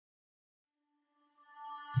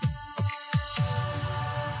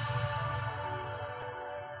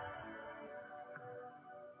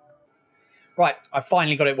Right, I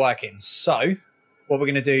finally got it working. So what we're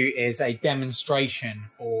going to do is a demonstration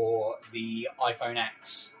for the iPhone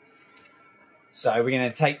X. So we're going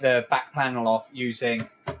to take the back panel off using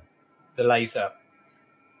the laser.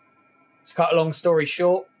 To cut a long story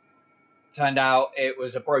short, turned out it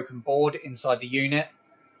was a broken board inside the unit.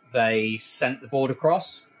 They sent the board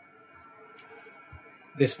across.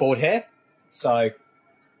 This board here. So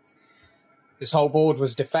this whole board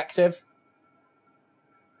was defective,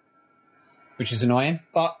 which is annoying,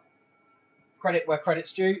 but credit where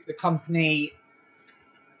credit's due. The company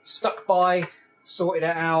stuck by, sorted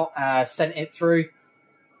it out, sent it through.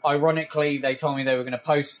 Ironically, they told me they were going to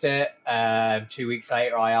post it. 2 weeks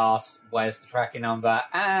later, I asked, where's the tracking number?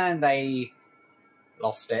 And they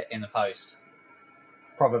lost it in the post.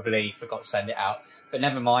 Probably forgot to send it out. But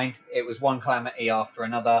never mind, it was one calamity after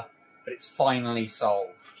another, but it's finally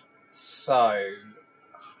solved. So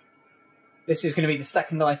this is going to be the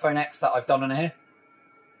second iPhone X that I've done on here.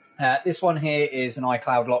 This one here is an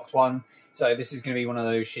iCloud locked one. So this is going to be one of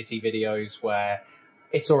those shitty videos where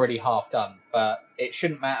it's already half done. But it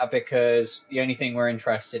shouldn't matter because the only thing we're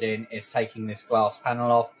interested in is taking this glass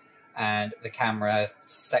panel off and the camera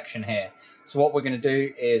section here. So what we're going to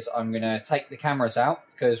do is I'm going to take the cameras out,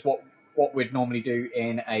 because what we'd normally do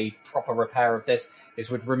in a proper repair of this is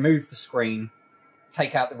we'd remove the screen,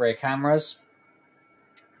 take out the rear cameras,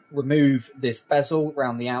 remove this bezel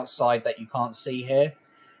around the outside that you can't see here.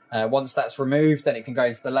 Once that's removed, then it can go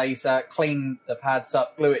into the laser, clean the pads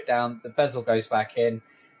up, glue it down, the bezel goes back in,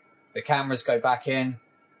 the cameras go back in,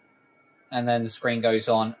 and then the screen goes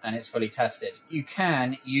on and it's fully tested. You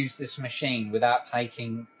can use this machine without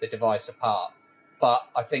taking the device apart, but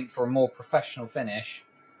I think for a more professional finish,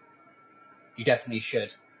 you definitely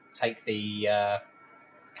should take the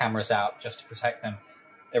cameras out just to protect them.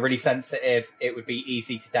 They're really sensitive. It would be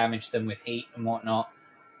easy to damage them with heat and whatnot,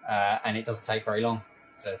 and it doesn't take very long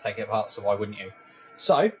to take it apart, so why wouldn't you?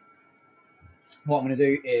 So what I'm going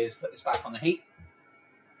to do is put this back on the heat,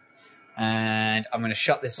 and I'm going to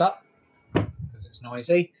shut this up because it's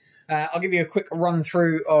noisy. I'll give you a quick run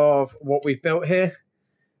through of what we've built here.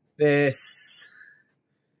 This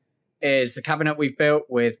is the cabinet we've built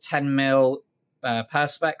with 10mm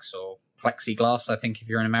perspex, or plexiglass, I think if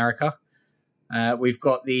you're in America. We've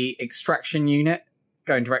got the extraction unit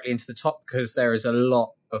going directly into the top because there is a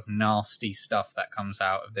lot of nasty stuff that comes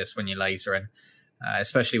out of this when you're lasering,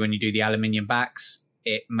 especially when you do the aluminium backs.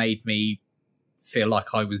 It made me feel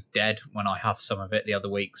like I was dead when I huffed some of it the other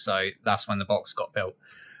week, so that's when the box got built.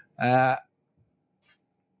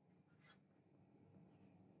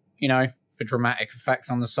 You know, for dramatic effects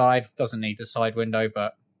on the side. Doesn't need the side window,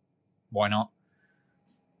 but why not?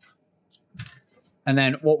 And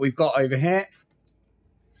then what we've got over here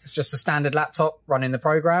is just a standard laptop running the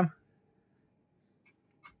program.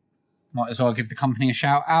 Might as well give the company a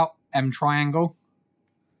shout out. Triangle,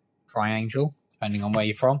 depending on where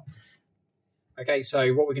you're from. Okay,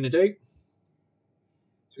 so what we're going to do is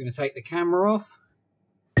we're going to take the camera off.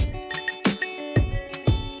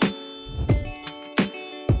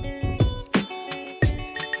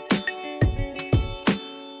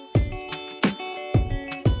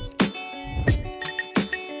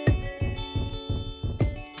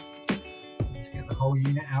 Whole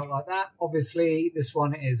unit out like that. Obviously this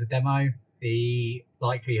one is a demo. The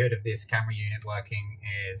likelihood of this camera unit working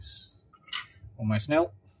is almost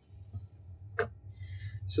nil.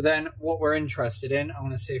 So then what we're interested in, I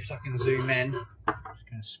want to see if I can zoom in. I'm just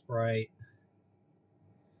going to spray.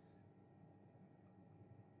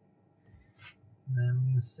 And then I'm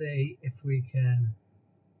going to see if we can,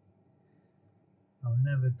 I've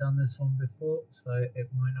never done this one before, so it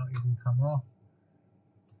might not even come off.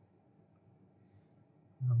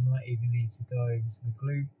 I might even need to go over to the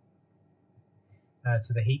glue,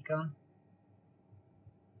 to the heat gun.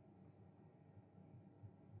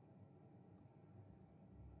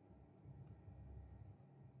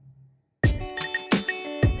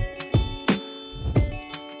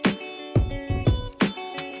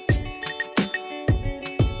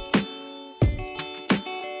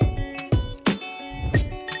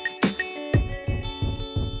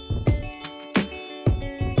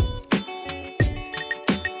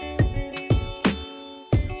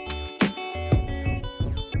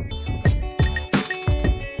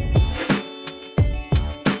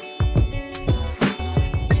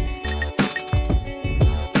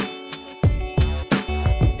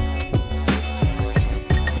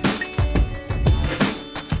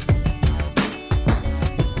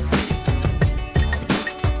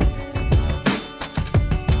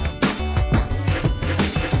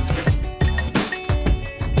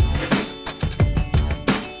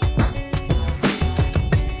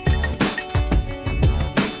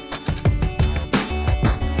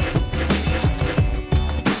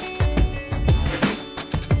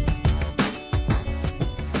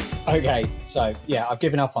 Okay, so yeah, I've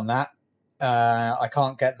given up on that. I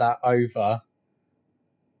can't get that over.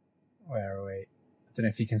 Where are we? I don't know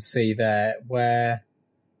if you can see there where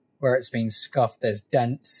it's been scuffed. There's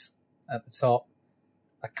dents at the top.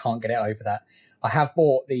 I can't get it over that. I have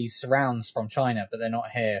bought these surrounds from China, but they're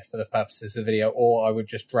not here for the purposes of the video, or I would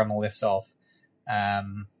just Dremel this off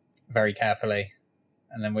very carefully,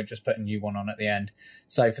 and then we'll just put a new one on at the end.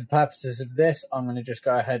 So for the purposes of this, I'm going to just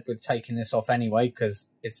go ahead with taking this off anyway, because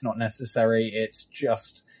it's not necessary. It's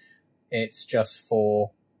just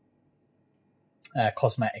for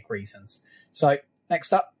cosmetic reasons. So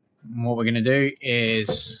next up, what we're going to do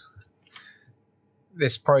is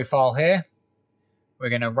this profile here. We're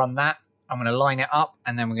going to run that. I'm going to line it up,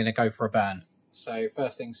 and then we're going to go for a burn. So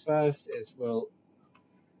first things first is we'll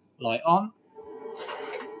light on.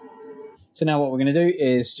 So now what we're going to do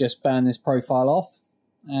is just burn this profile off,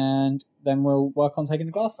 and then we'll work on taking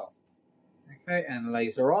the glass off. Okay, and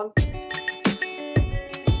laser on.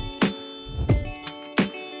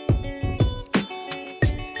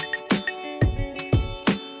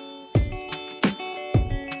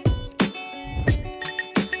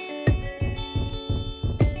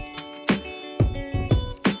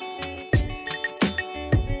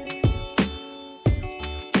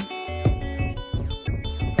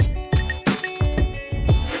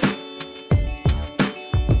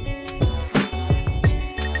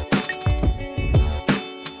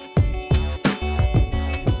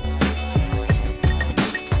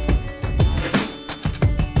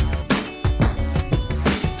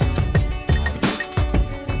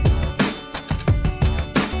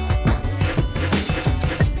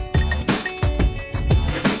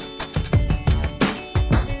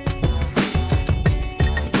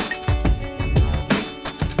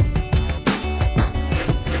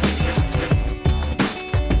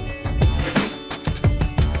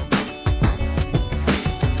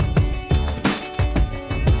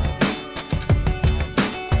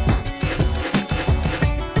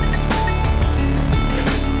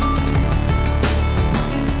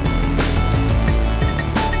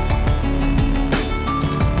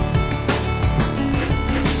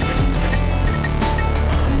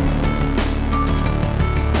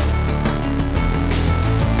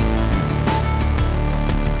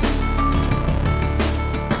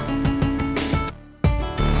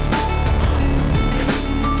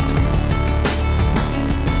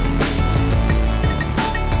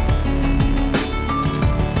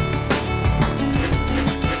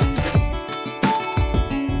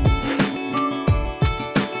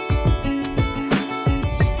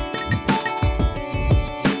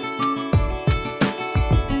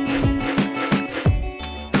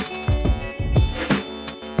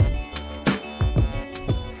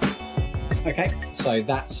 Okay, so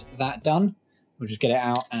that's that done. We'll just get it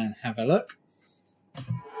out and have a look.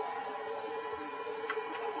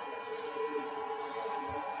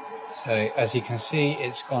 So as you can see,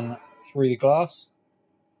 it's gone through the glass.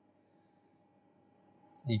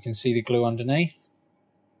 You can see the glue underneath.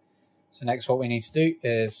 So next what we need to do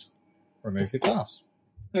is remove the glass.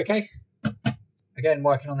 Okay, again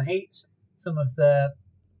working on the heat. Some of the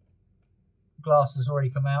glass has already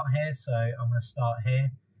come out here, so I'm going to start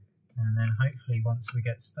here. And then hopefully once we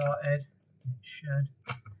get started, it should.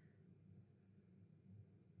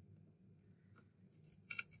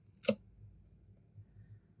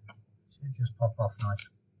 Should just pop off nice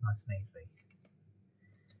and easy.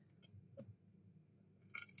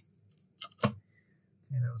 Okay,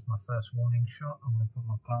 that was my first warning shot. I'm going to put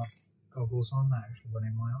my goggles on. That actually went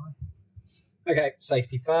in my eye. Okay,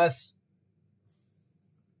 safety first.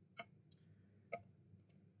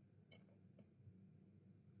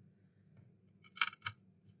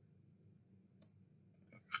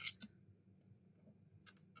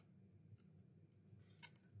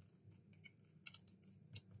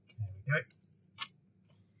 There we go.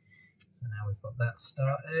 So now we've got that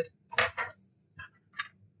started.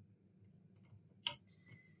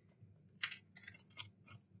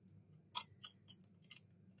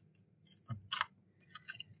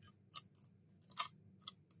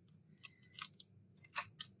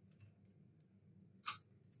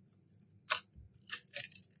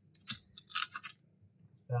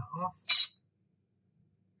 That off.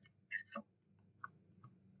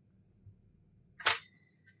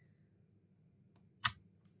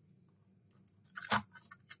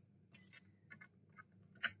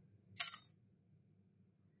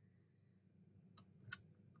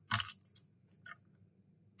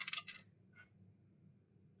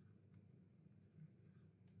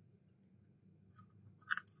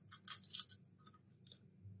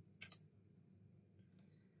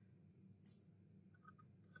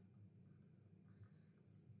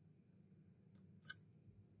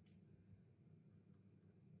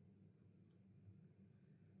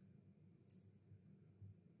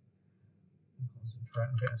 concentrate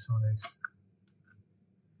on getting some of these.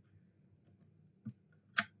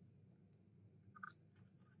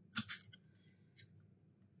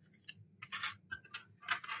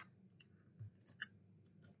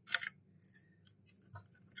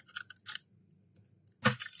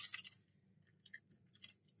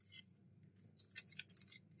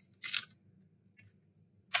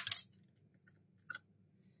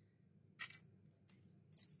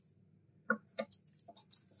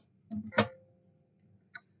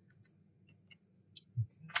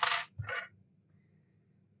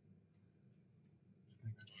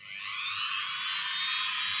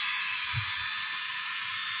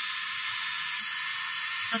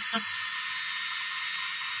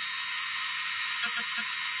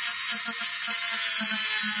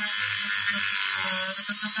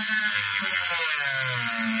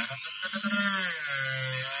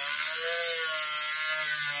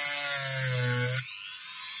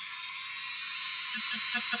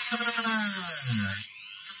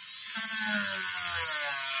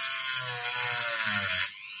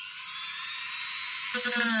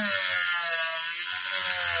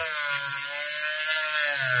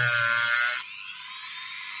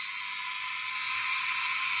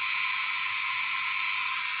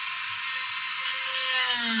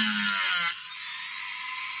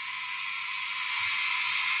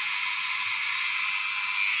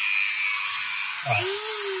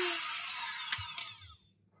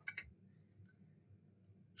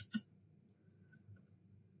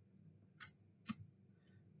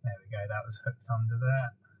 There we go, that was hooked under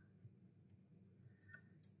there.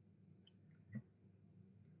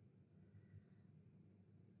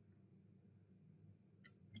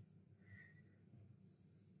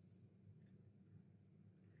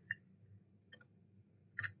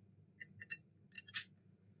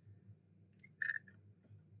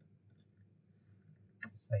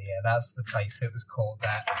 So yeah, that's the place it was called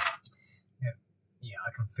that. Yeah,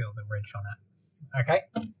 I can feel the ridge on it. Okay,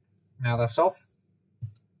 now that's off.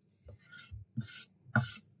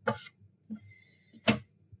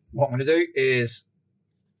 What I'm going to do is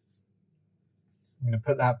I'm going to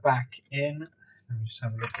put that back in. Let me just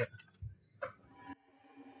have a look at it.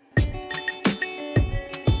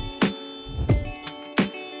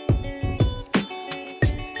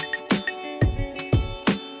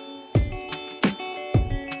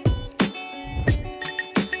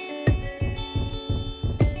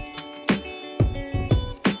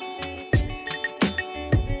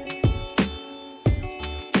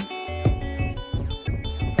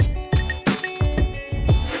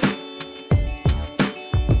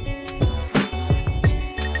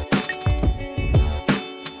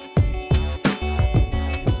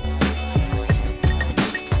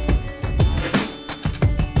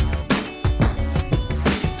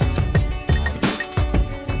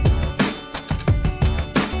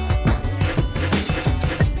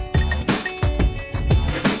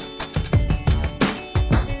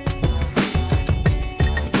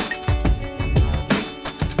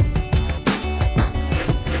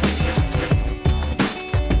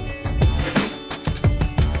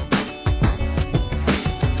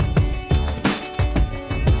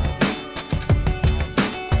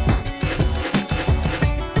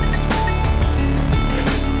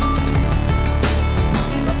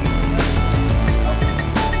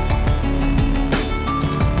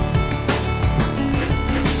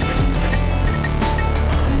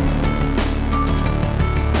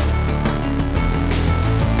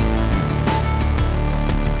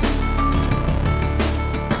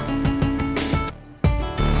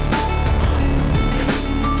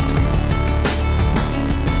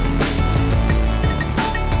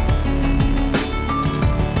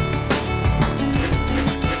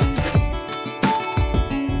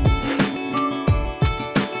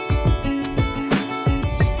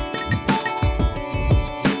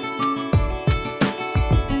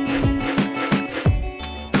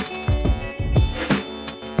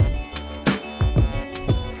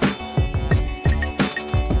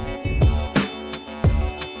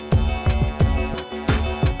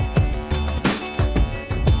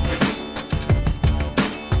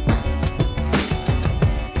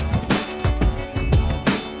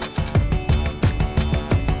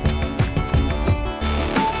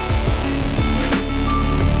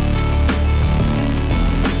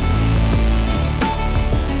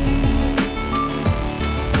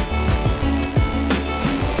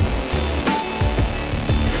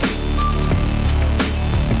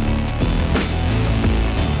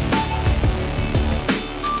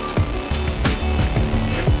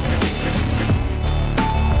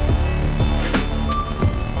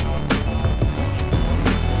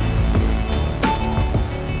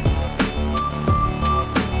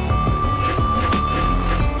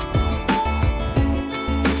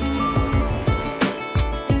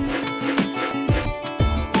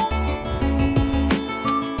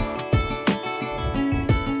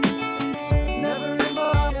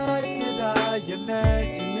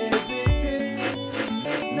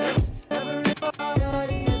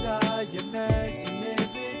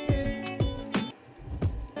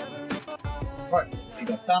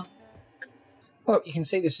 see that's done. Well, you can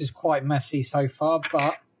see this is quite messy so far,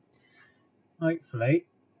 but hopefully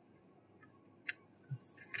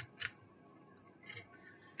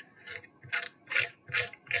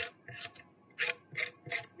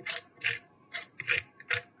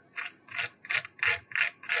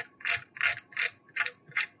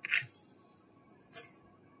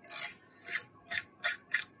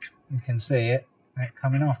you can see it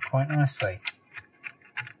coming off quite nicely.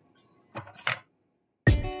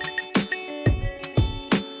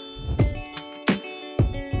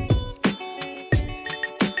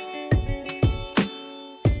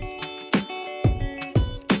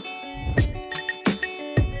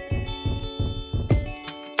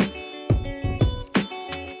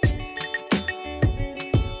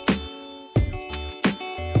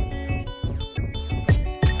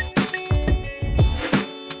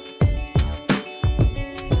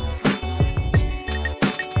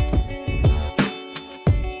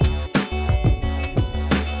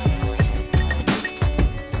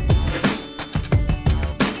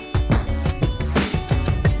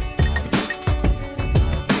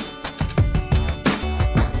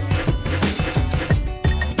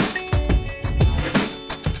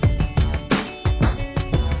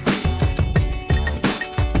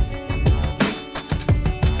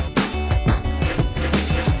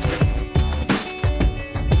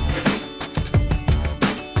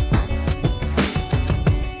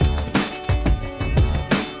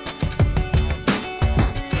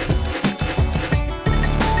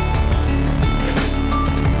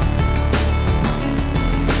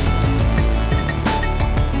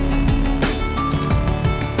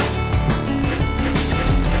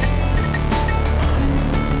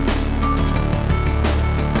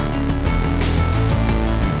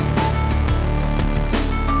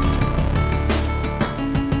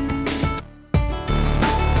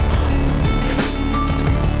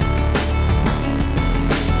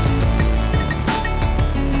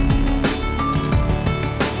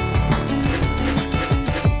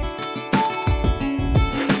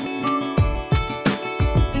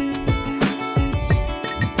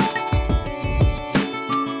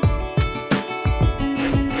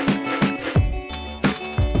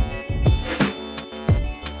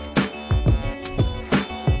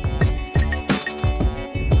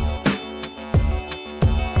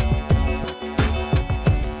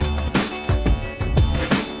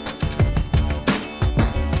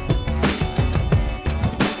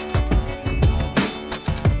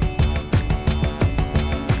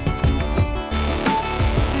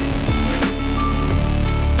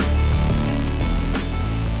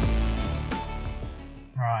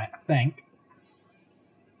 I think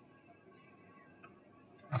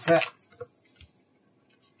that's it.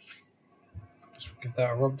 Just give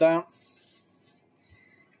that a rub down.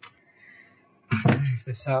 Move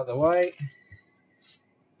this out of the way.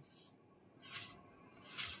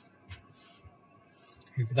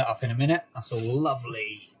 Hoover that up in a minute. That's all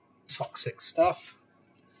lovely toxic stuff.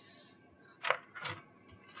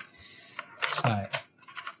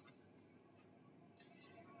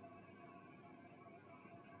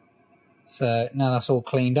 So now that's all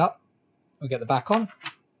cleaned up, we'll get the back on.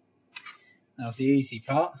 That was the easy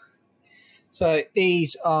part. So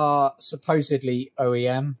these are supposedly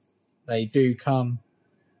OEM. They do come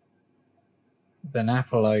with an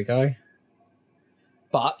Apple logo,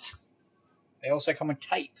 but they also come with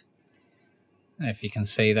tape. And if you can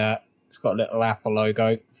see that, it's got a little Apple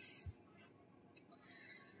logo.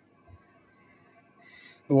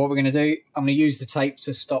 But what we're going to do, I'm going to use the tape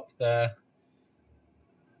to stop the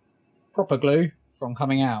proper glue from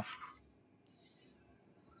coming out.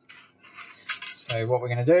 So what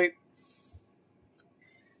we're going to do,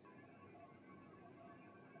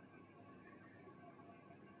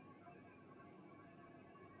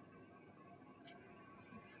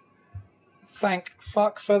 thank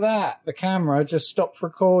fuck for that. The camera just stopped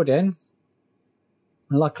recording,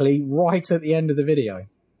 luckily right at the end of the video.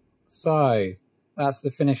 So that's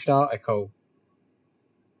the finished article.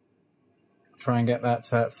 Try and get that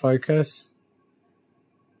to focus.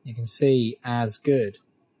 You can see as good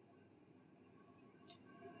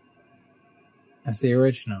as the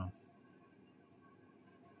original.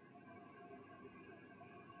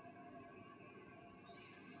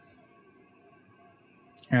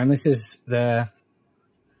 And this is the,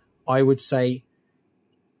 I would say,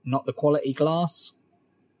 not the quality glass.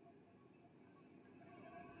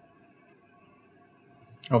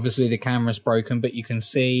 Obviously the camera's broken, but you can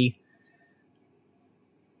see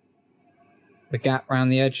the gap around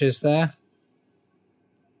the edges there.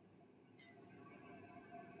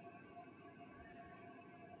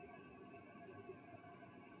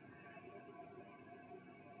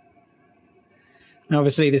 And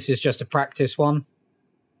obviously this is just a practice one.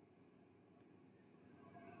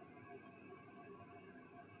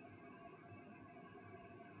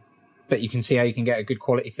 But you can see how you can get a good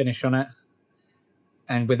quality finish on it.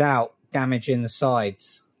 And without damaging the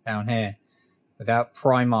sides down here, without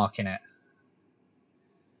Primarking it.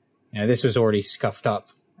 You know, this was already scuffed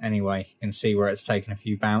up anyway. You can see where it's taken a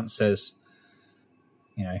few bounces.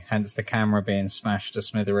 You know, hence the camera being smashed to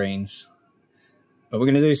smithereens. But we're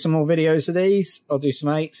going to do some more videos of these. I'll do some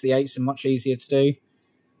 8s. The 8s are much easier to do.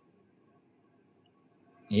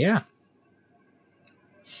 Yeah.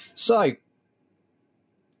 So,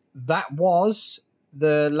 that was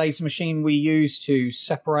the laser machine we used to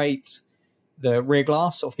separate the rear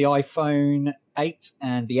glass off the iPhone 8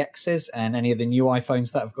 and the X's and any of the new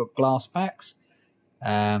iPhones that have got glass packs.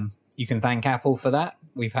 You can thank Apple for that.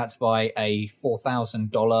 We've had to buy a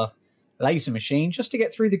 $4,000 laser machine just to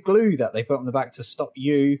get through the glue that they put on the back to stop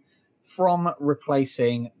you from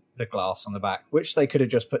replacing the glass on the back, which they could have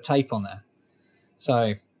just put tape on there.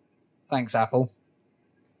 So, thanks, Apple.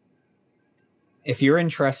 If you're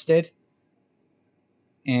interested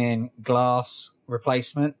in glass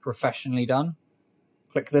replacement professionally done,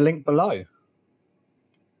 click the link below.